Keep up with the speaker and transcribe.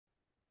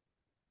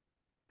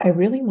I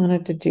really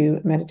wanted to do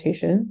a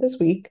meditation this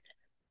week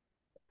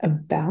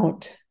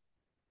about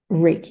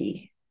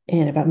Reiki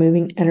and about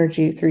moving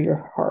energy through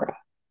your hara.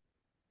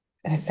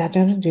 And I sat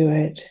down to do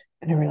it,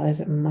 and I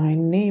realized that my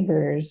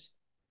neighbor's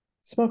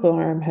smoke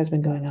alarm has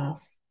been going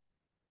off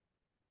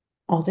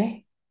all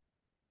day.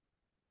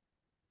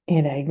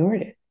 And I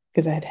ignored it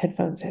because I had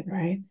headphones in,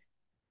 right?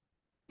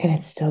 And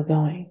it's still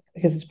going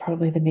because it's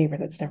probably the neighbor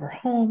that's never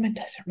home and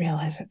doesn't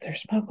realize that their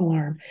smoke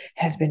alarm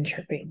has been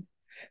chirping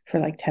for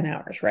like 10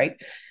 hours,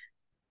 right?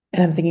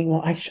 And I'm thinking,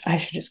 well, I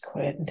should just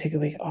quit and take a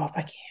week off.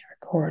 I can't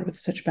record with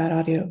such bad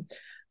audio,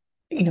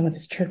 with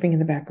this chirping in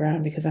the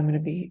background because I'm going to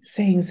be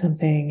saying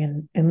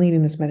something and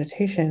leading this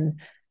meditation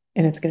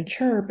and it's going to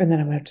chirp. And then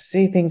I'm going to have to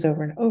say things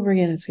over and over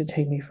again. It's going to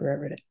take me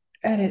forever to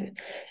edit.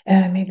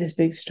 And I made this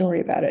big story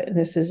about it. And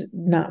this is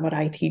not what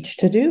I teach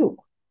to do.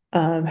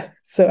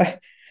 So I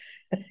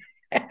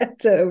had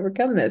to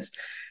overcome this.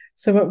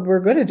 So what we're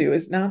going to do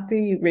is not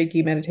the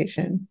Reiki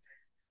meditation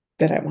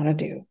that I want to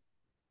do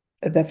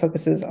that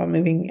focuses on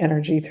moving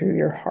energy through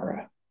your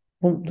hara.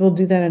 We'll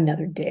do that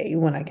another day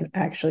when I can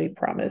actually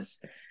promise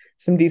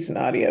some decent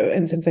audio.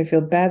 And since I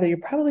feel bad that you're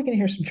probably going to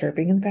hear some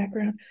chirping in the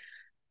background,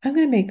 I'm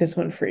going to make this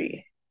one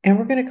free. And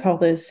we're going to call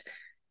this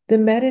the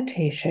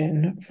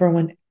meditation for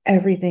when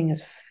everything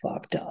is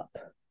fucked up.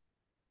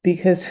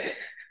 Because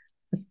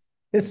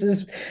this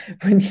is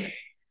when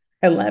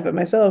I laugh at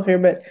myself here,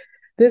 but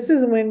this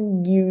is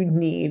when you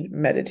need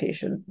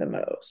meditation the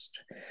most.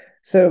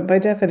 So by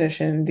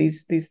definition,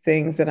 these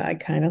things that I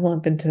kind of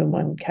lump into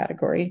one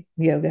category,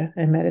 yoga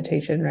and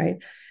meditation, right?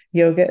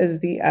 Yoga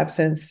is the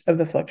absence of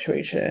the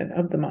fluctuation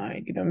of the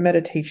mind.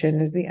 Meditation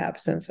is the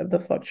absence of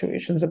the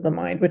fluctuations of the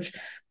mind, which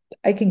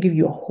I can give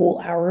you a whole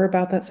hour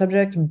about that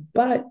subject.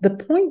 But the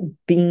point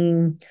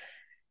being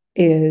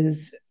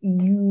is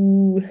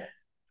I'm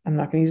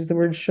not going to use the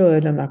word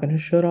should. I'm not going to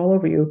should all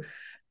over you.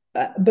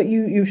 But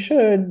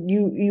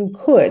you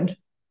could,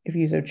 if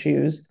you so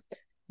choose,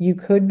 you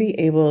could be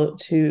able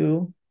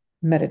to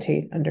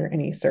meditate under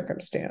any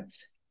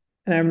circumstance.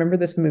 And I remember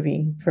this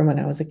movie from when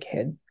I was a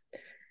kid,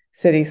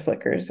 City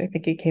Slickers. I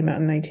think it came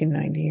out in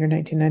 1990 or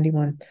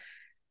 1991.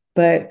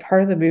 But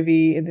part of the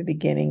movie in the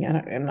beginning,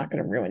 I'm not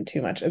going to ruin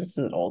too much. This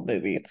is an old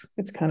movie.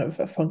 It's kind of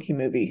a funky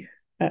movie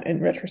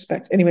in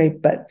retrospect. Anyway,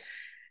 but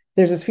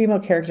there's this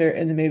female character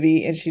in the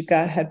movie and she's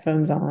got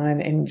headphones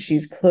on and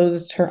she's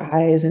closed her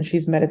eyes and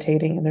she's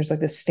meditating and there's like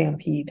this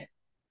stampede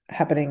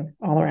happening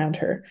all around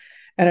her.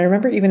 And I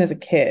remember even as a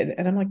kid,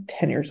 and I'm like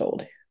 10 years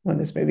old when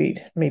this movie,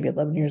 maybe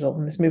 11 years old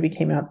when this movie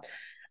came out,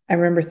 I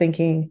remember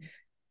thinking,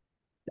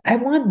 I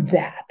want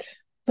that.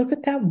 Look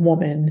at that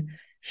woman.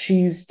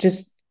 She's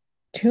just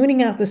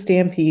tuning out the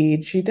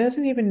stampede. She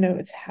doesn't even know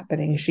it's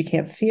happening. She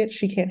can't see it.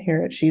 She can't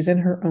hear it. She's in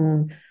her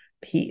own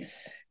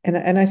peace.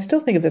 And I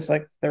still think of this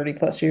like 30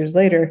 plus years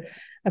later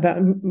about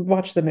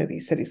watch the movie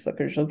City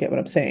Slickers. You'll get what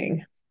I'm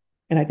saying.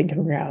 And I think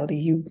in reality,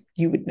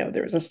 you would know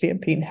there was a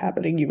stampede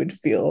happening. You would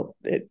feel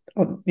it,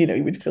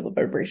 you would feel the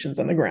vibrations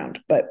on the ground.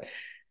 But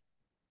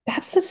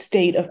that's the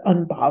state of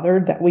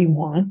unbothered that we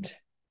want.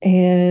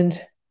 And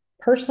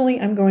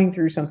personally, I'm going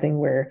through something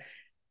where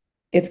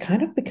it's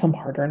kind of become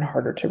harder and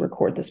harder to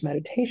record this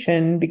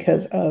meditation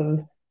because of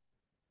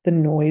the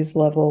noise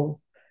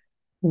level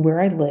where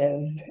I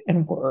live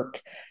and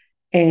work.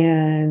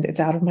 And it's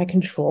out of my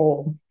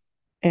control.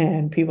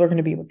 And people are going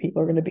to be what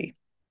people are going to be.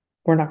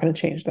 We're not going to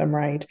change them,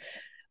 right?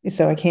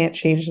 So I can't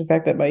change the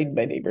fact that my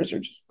neighbors are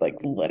just like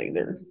letting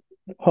their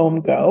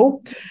home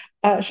go,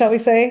 shall we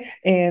say?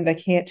 And I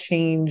can't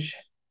change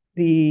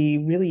the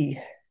really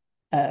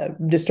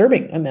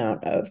disturbing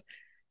amount of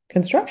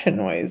construction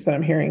noise that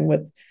I'm hearing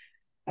with.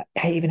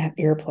 I even had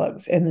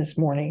earplugs in this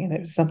morning, and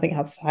it was something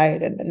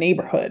outside in the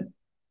neighborhood,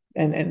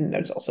 and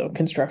there's also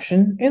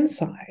construction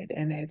inside,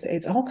 and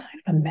it's all kind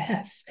of a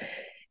mess,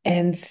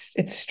 and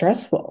it's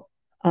stressful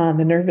on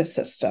the nervous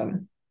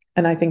system.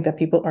 And I think that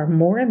people are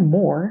more and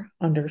more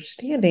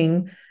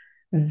understanding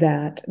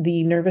that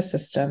the nervous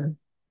system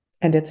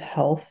and its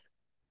health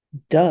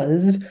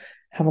does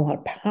have a lot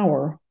of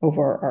power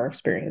over our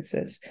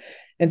experiences.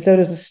 And so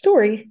does a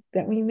story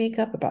that we make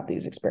up about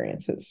these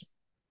experiences.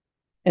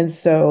 And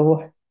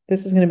so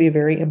this is going to be a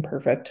very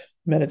imperfect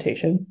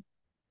meditation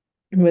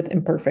with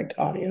imperfect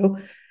audio.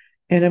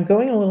 And I'm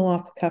going a little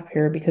off the cuff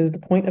here because the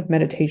point of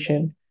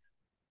meditation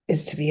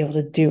is to be able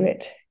to do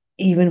it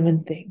even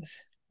when things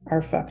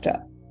are fucked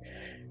up.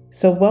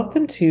 So,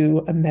 welcome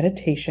to a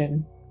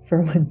meditation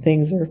for when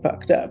things are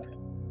fucked up.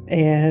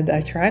 And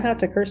I try not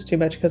to curse too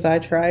much because I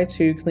try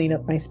to clean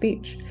up my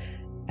speech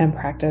and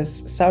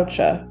practice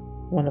saucha,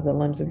 one of the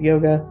limbs of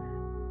yoga,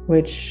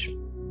 which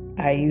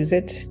I use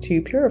it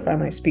to purify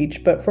my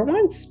speech. But for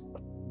once,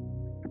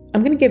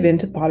 I'm going to give in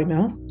to potty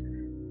mouth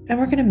and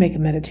we're going to make a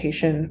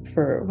meditation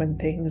for when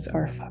things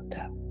are fucked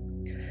up.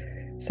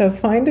 So,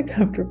 find a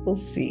comfortable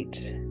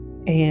seat.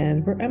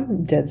 And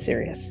I'm dead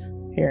serious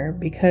here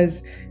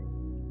because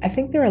I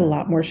think there are a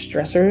lot more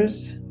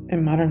stressors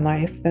in modern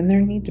life than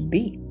there need to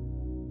be.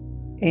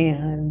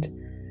 And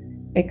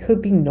it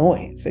could be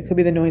noise. It could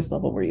be the noise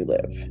level where you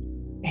live.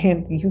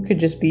 And you could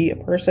just be a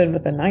person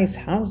with a nice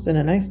house in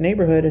a nice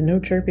neighborhood and no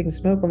chirping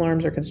smoke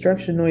alarms or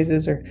construction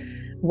noises or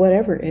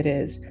whatever it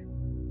is.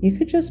 You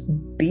could just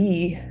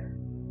be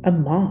a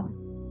mom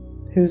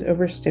who's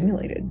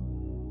overstimulated,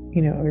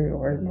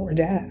 or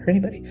dad or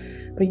anybody.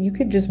 But you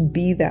could just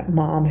be that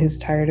mom who's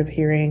tired of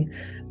hearing,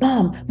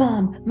 mom,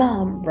 mom,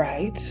 mom,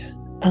 right?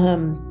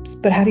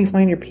 But how do you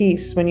find your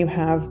peace when you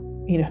have,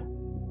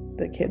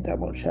 the kid that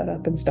won't shut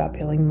up and stop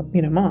yelling,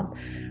 mom?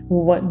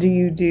 What do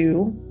you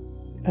do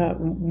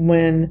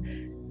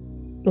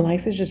when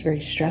life is just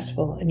very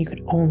stressful and you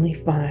can only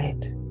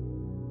find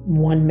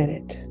 1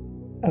 minute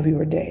of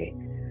your day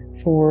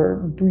for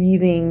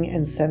breathing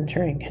and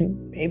centering?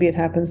 And maybe it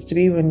happens to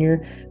be when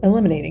you're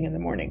eliminating in the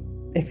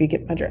morning, if you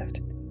get my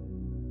drift.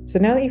 So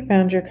now that you've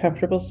found your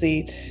comfortable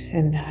seat,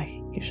 and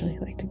I usually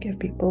like to give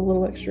people a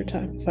little extra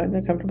time to find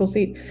their comfortable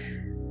seat,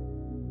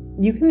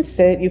 you can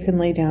sit, you can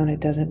lay down,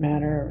 it doesn't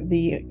matter.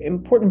 The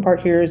important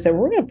part here is that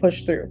we're going to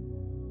push through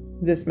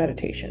this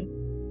meditation.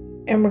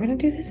 And we're going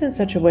to do this in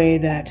such a way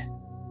that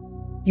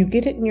you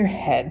get it in your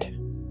head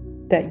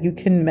that you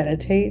can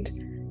meditate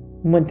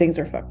when things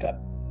are fucked up.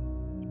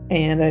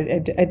 And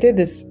I did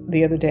this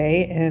the other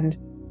day and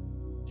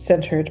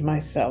centered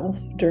myself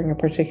during a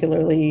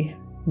particularly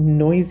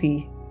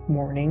noisy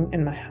morning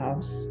in my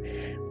house.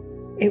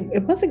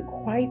 It wasn't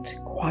quite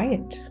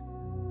quiet.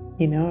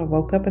 I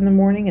woke up in the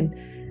morning and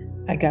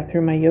I got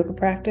through my yoga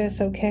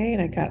practice okay,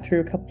 and I got through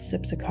a couple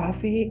sips of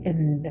coffee,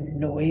 and the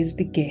noise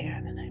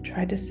began, and I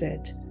tried to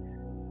sit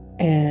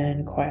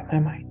and quiet my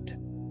mind,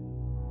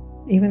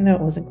 even though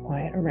it wasn't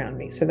quiet around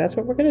me. So that's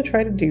what we're going to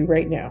try to do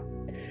right now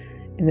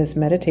in this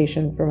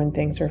meditation for when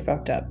things are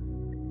fucked up.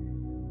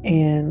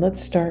 And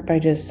let's start by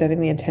just setting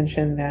the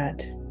intention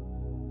that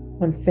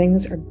when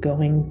things are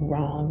going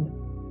wrong,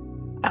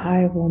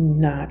 I will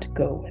not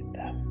go with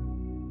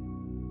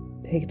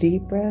them. Take a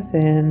deep breath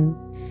in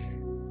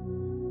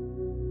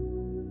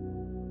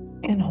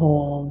and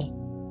hold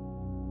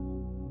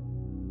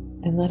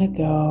and let it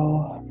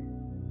go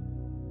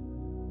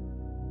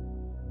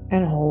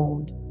and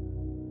hold,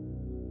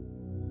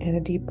 and a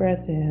deep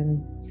breath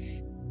in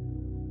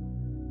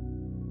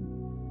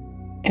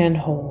and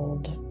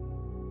hold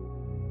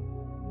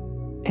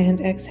and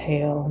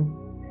exhale.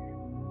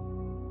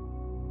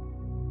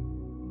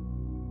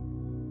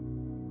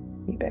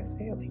 Keep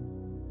exhaling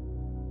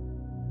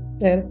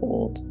and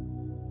hold.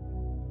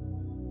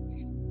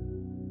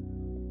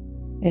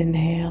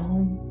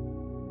 Inhale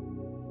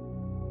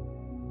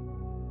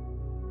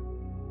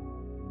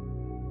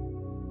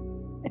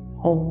and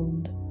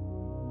hold.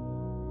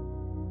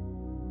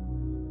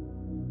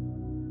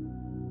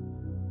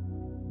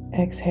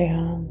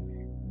 Exhale.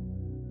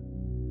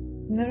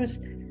 Notice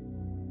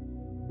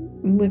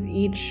with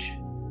each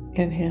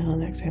inhale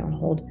and exhale and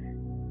hold,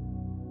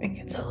 it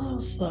gets a little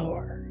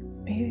slower,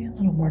 maybe a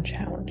little more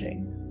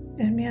challenging.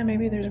 And yeah,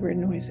 maybe there's weird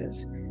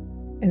noises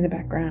in the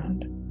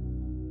background.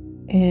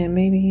 And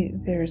maybe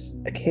there's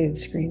a kid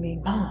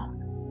screaming, mom.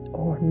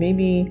 Or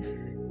maybe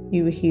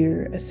you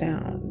hear a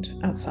sound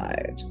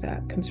outside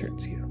that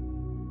concerns you.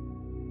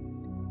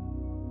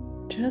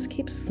 Just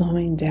keep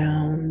slowing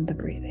down the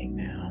breathing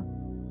now.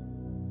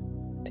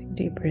 Take a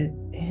deep breath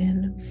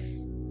in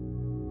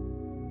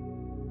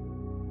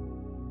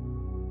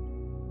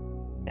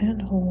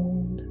and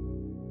hold.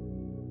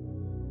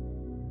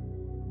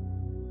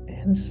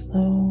 And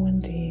slow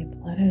and deep,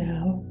 let it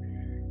out.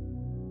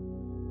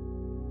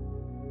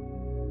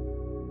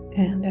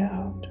 And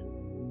out.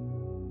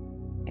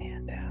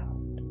 And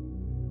out.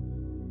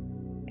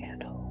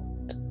 And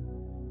hold.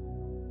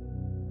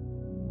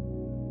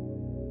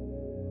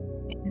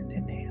 And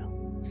inhale.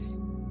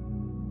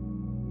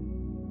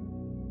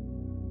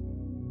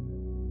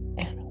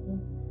 And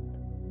hold.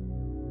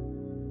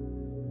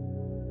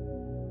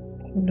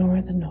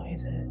 Ignore the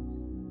noises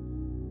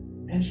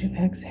as you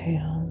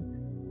exhale.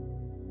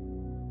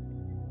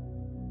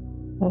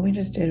 What we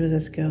just did was a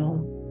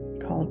skill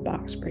called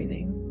box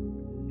breathing.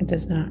 It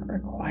does not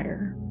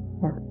require,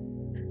 or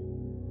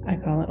I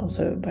call it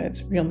also by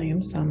its real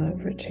name,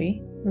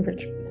 Samavriti.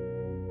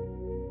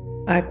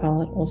 I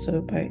call it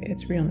also by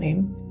its real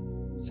name,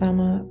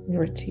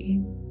 Samavriti.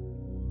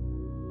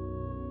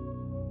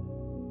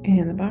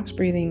 And the box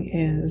breathing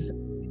is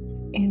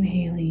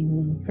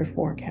inhaling for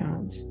 4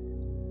 counts,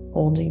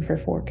 holding for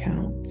 4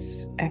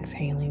 counts,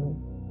 exhaling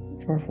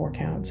for 4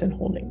 counts, and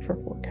holding for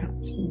 4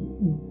 counts,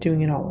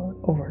 doing it all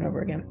over and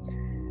over again.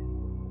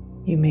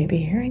 You may be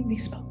hearing the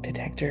smoke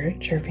detector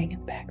chirping in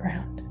the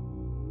background.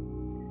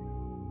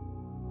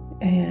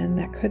 And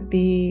that could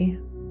be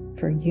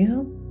for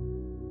you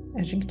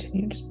as you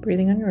continue just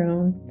breathing on your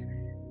own.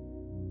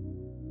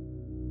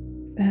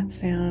 That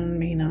sound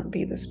may not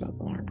be the smoke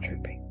alarm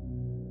chirping.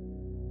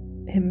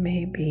 It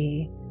may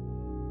be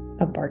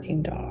a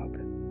barking dog.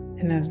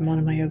 And as one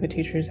of my yoga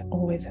teachers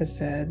always has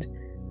said,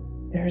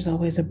 there's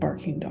always a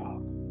barking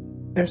dog.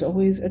 There's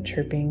always a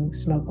chirping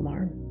smoke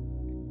alarm.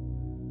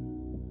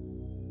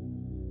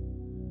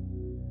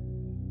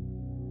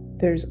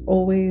 There's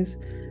always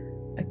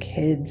a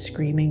kid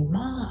screaming,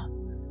 Mom.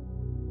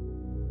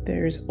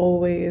 There's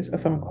always a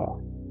phone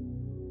call.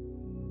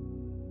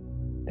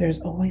 there's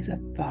always a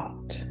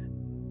thought.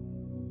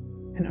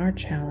 And our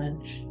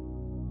challenge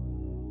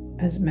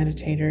as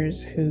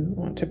meditators who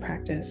want to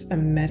practice a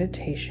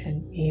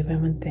meditation,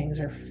 even when things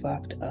are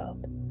fucked up,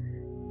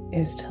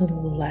 is to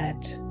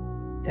let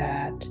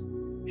that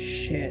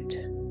shit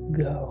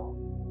go.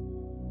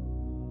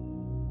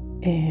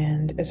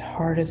 And as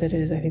hard as it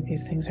is, I think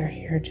these things are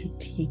here to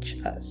teach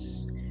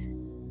us.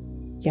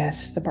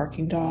 Yes, the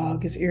barking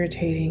dog is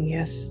irritating.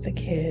 Yes, the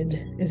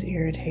kid is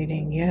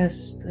irritating.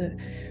 Yes, the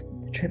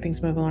tripping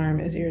smoke alarm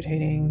is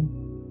irritating.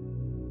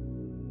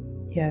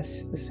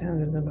 Yes, the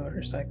sound of the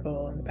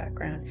motorcycle in the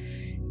background,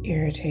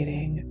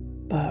 irritating,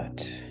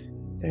 but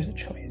there's a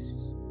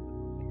choice.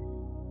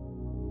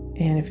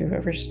 And if you've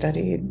ever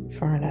studied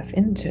far enough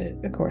into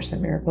A Course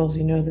in Miracles,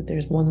 you know that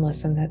there's one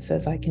lesson that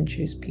says I can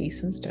choose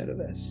peace instead of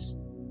this.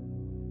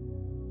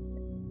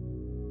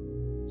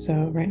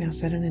 So right now,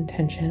 set an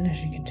intention as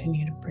you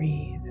continue to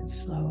breathe and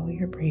slow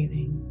your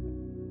breathing.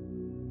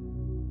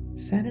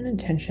 Set an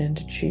intention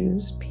to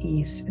choose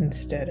peace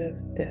instead of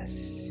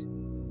this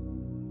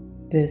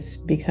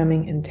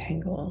becoming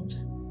entangled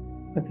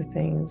with the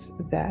things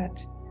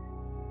that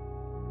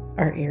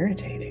are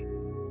irritating.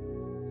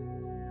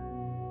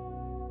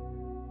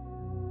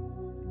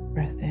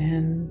 Breath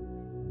in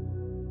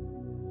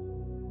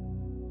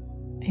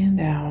and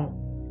out.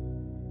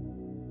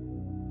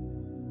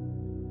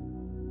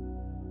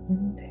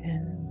 And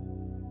in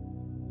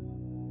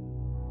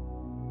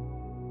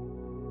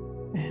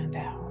and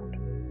out.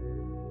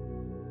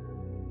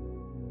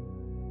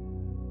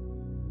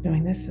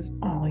 Knowing this is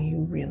all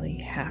you really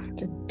have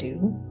to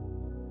do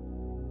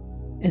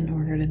in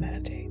order to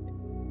meditate.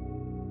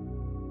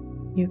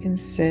 You can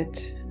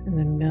sit in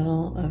the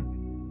middle of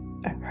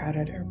a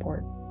crowded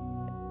airport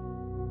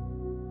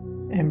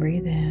and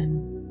breathe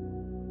in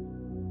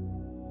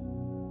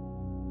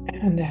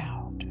and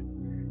out.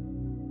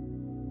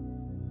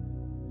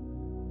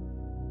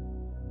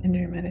 And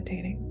you're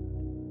meditating.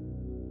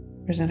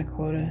 There's not a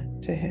quota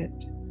to hit.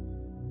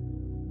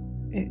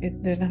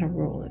 There's not a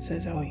rule that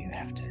says, oh, you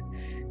have to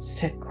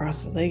sit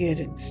cross-legged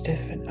and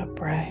stiff and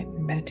upright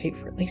and meditate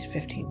for at least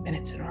 15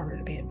 minutes in order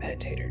to be a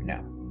meditator.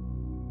 No.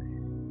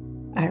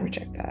 I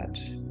reject that.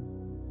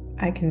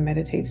 I can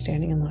meditate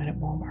standing in line at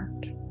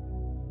Walmart.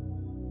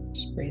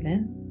 Just breathe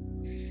in.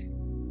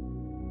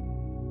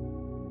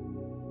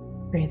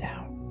 Breathe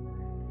out.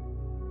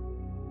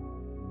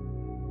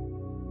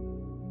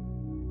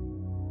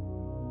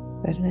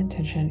 Set an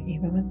intention,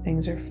 even when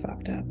things are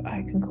fucked up,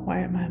 I can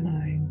quiet my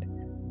mind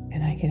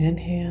and I can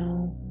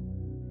inhale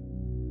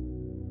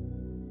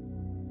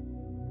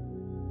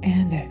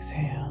and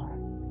exhale.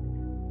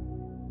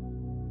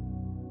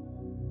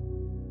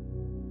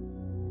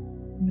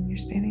 When you're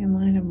standing in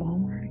line at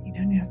Walmart, you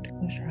don't have to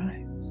close your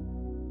eyes.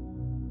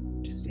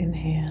 Just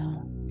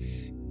inhale.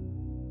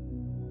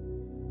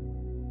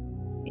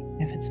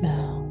 Even if it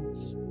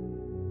smells,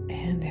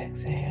 and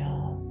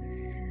exhale.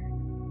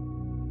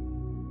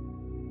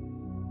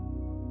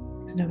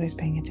 Because nobody's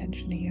paying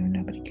attention to you and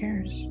nobody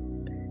cares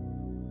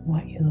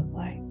what you look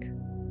like.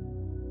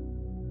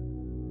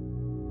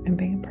 And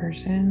being a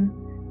person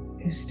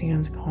who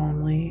stands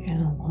calmly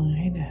in a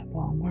line at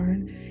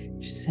Walmart,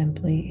 just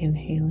simply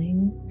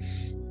inhaling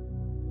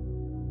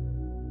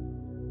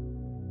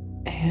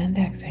and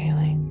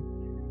exhaling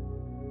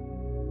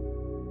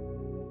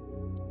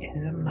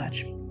is a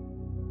much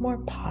more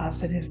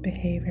positive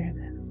behavior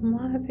than a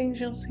lot of things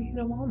you'll see at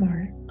a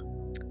Walmart.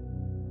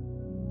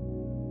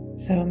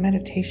 So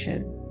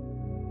meditation,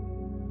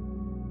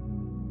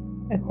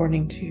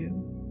 according to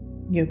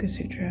Yoga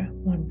Sutra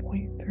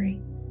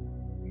 1.3,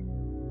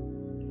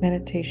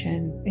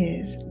 meditation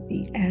is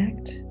the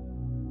act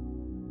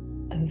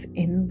of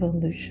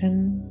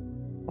involution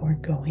or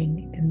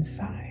going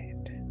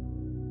inside.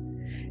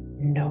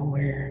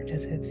 Nowhere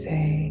does it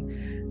say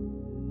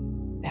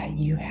that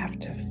you have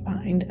to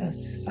find a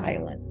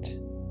silent,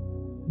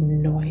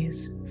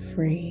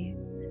 noise-free,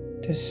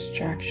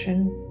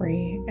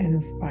 distraction-free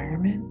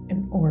environment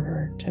in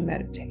order to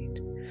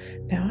meditate.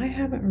 Now, I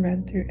haven't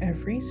read through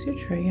every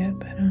sutra yet,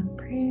 but I'm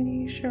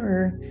pretty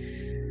sure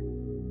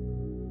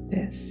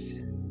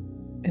this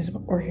is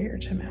what we're here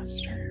to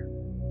master.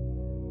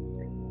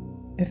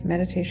 If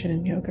meditation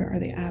and yoga are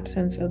the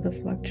absence of the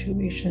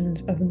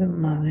fluctuations of the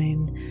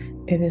mind,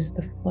 it is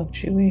the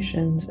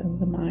fluctuations of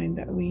the mind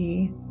that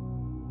we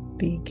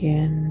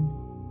begin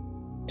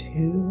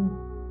to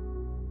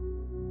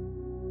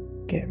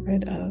get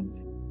rid of,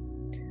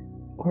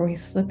 or we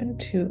slip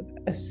into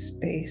a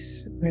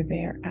space where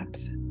they are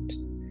absent.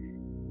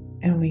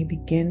 And we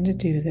begin to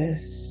do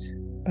this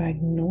by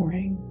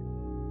ignoring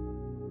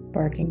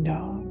barking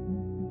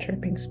dog,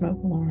 chirping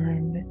smoke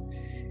alarm,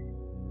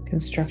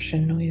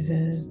 construction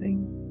noises, the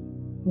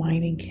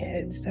whining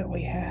kids that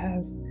we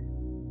have.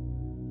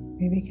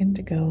 We begin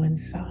to go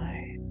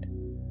inside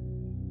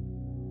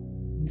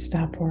and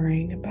stop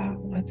worrying about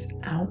what's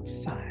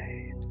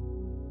outside.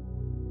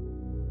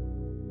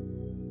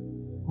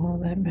 All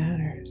that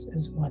matters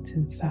is what's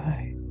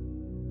inside.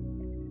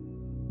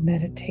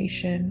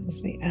 Meditation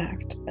is the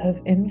act of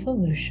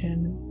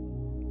involution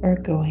or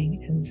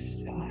going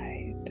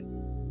inside.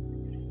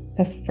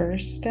 The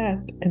first step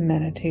in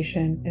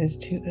meditation is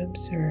to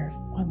observe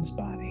one's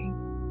body.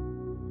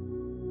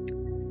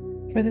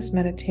 For this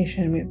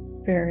meditation,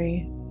 we've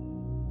very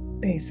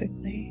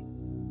basically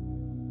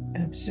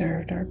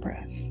observed our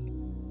breath.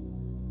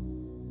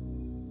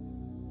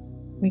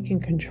 We can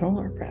control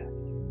our breath.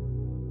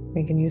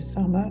 We can use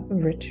Sama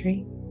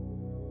Retreat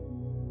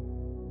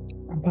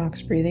or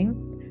box breathing,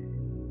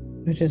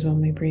 which is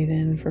when we breathe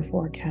in for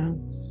 4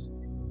 counts,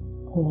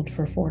 hold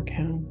for 4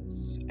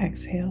 counts,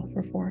 exhale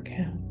for 4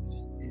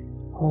 counts,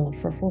 hold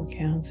for 4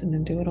 counts, and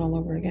then do it all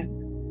over again.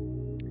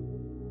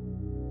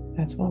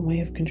 That's one way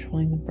of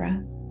controlling the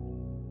breath.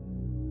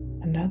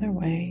 Another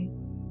way,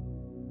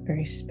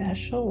 very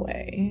special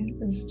way,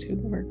 is to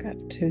work up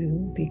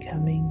to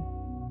becoming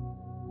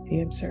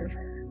the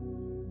observer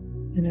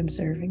and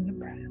observing the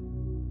breath.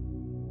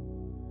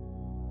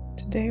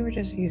 Today we're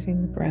just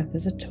using the breath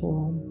as a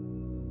tool,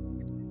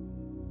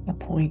 a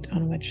point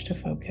on which to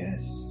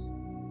focus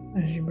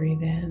as you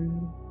breathe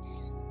in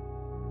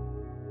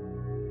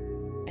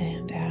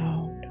and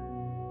out.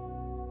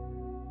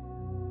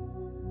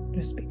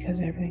 Just because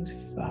everything's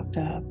fucked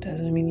up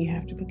doesn't mean you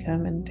have to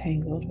become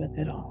entangled with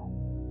it all.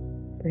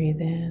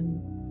 Breathe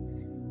in,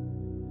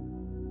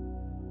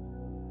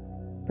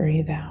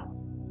 breathe out.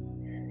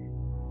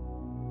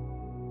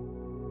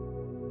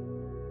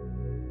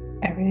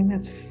 Everything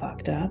that's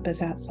fucked up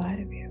is outside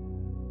of you.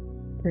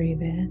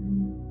 Breathe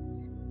in,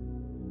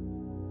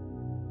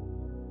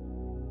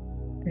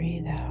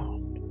 breathe out.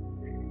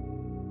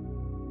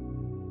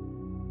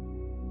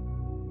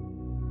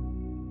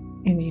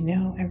 And you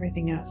know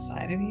everything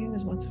outside of you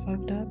is what's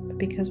fucked up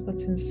because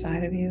what's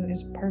inside of you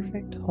is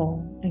perfect,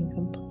 whole, and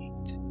complete.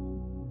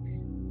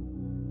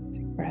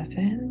 Take a breath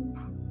in.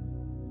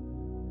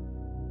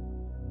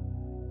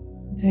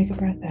 Take a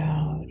breath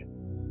out.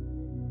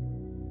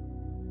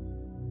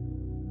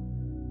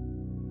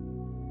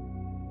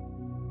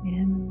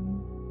 In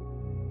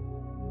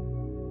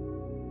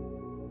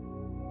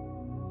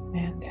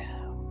and out.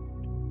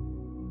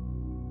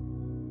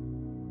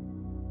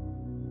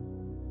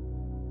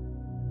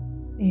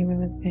 Even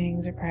when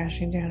things are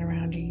crashing down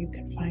around you, you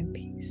can find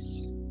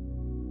peace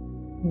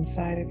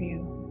inside of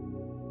you.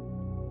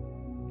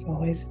 It's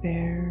always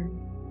there.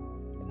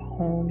 It's a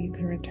home you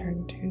can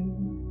return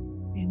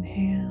to.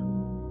 Inhale.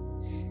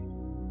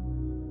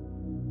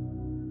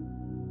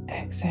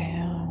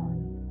 Exhale.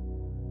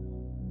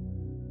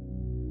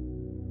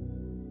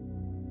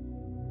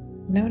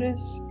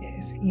 Notice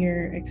if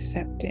you're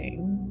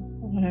accepting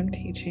what I'm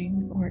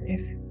teaching or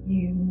if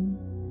you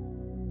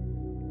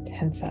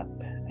tense up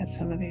at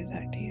some of these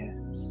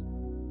ideas.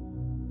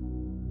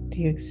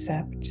 Do you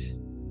accept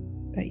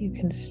that you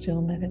can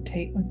still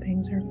meditate when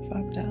things are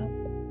fucked up?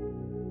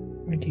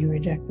 Or do you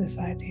reject this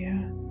idea?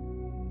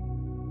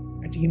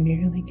 Or do you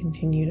merely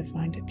continue to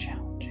find it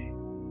challenging?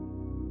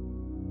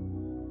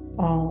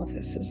 All of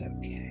this is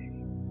okay.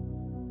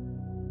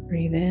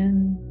 Breathe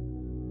in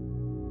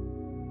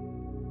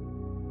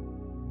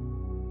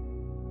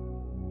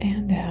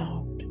and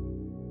out.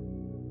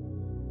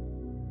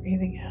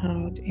 Breathing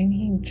out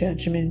any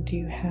judgment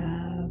you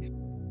have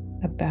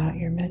about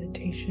your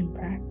meditation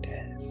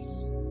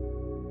practice.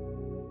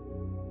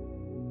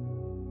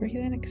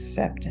 Breathe in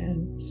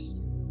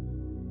acceptance.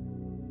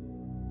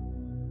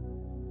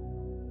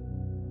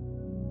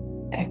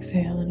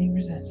 Exhale any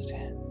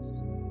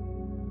resistance.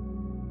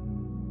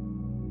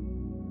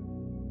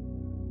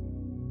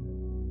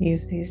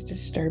 Use these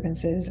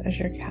disturbances as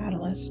your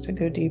catalyst to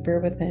go deeper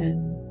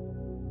within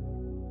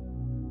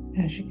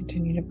as you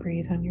continue to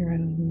breathe on your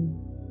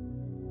own.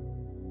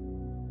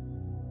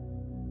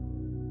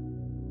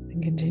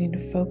 And continue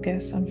to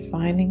focus on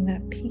finding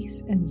that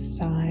peace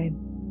inside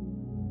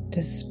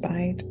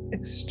despite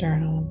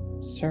external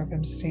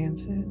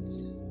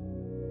circumstances.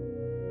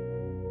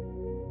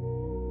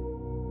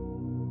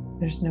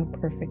 There's no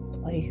perfect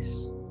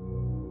place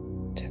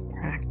to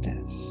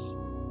practice.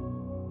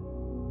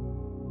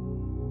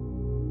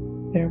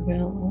 There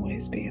will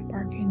always be a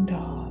barking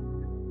dog.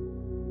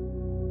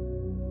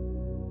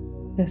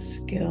 The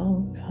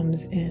skill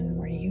comes in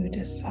where you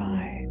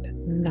decide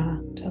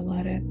not to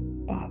let it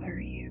bother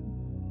you.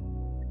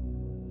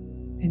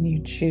 And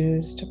you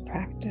choose to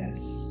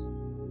practice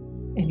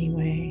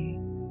anyway.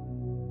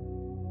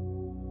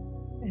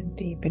 And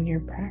deepen your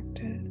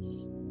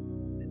practice.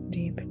 And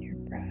deepen your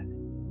breath.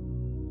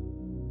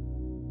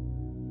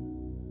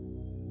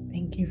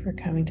 Thank you for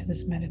coming to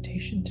this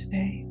meditation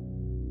today.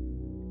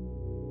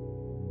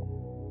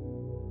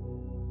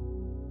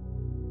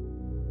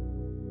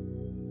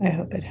 I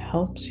hope it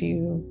helps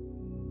you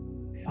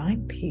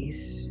find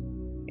peace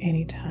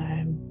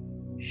anytime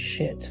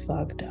shit's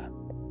fucked up.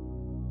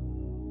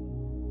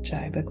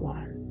 Jai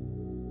Bhagwan.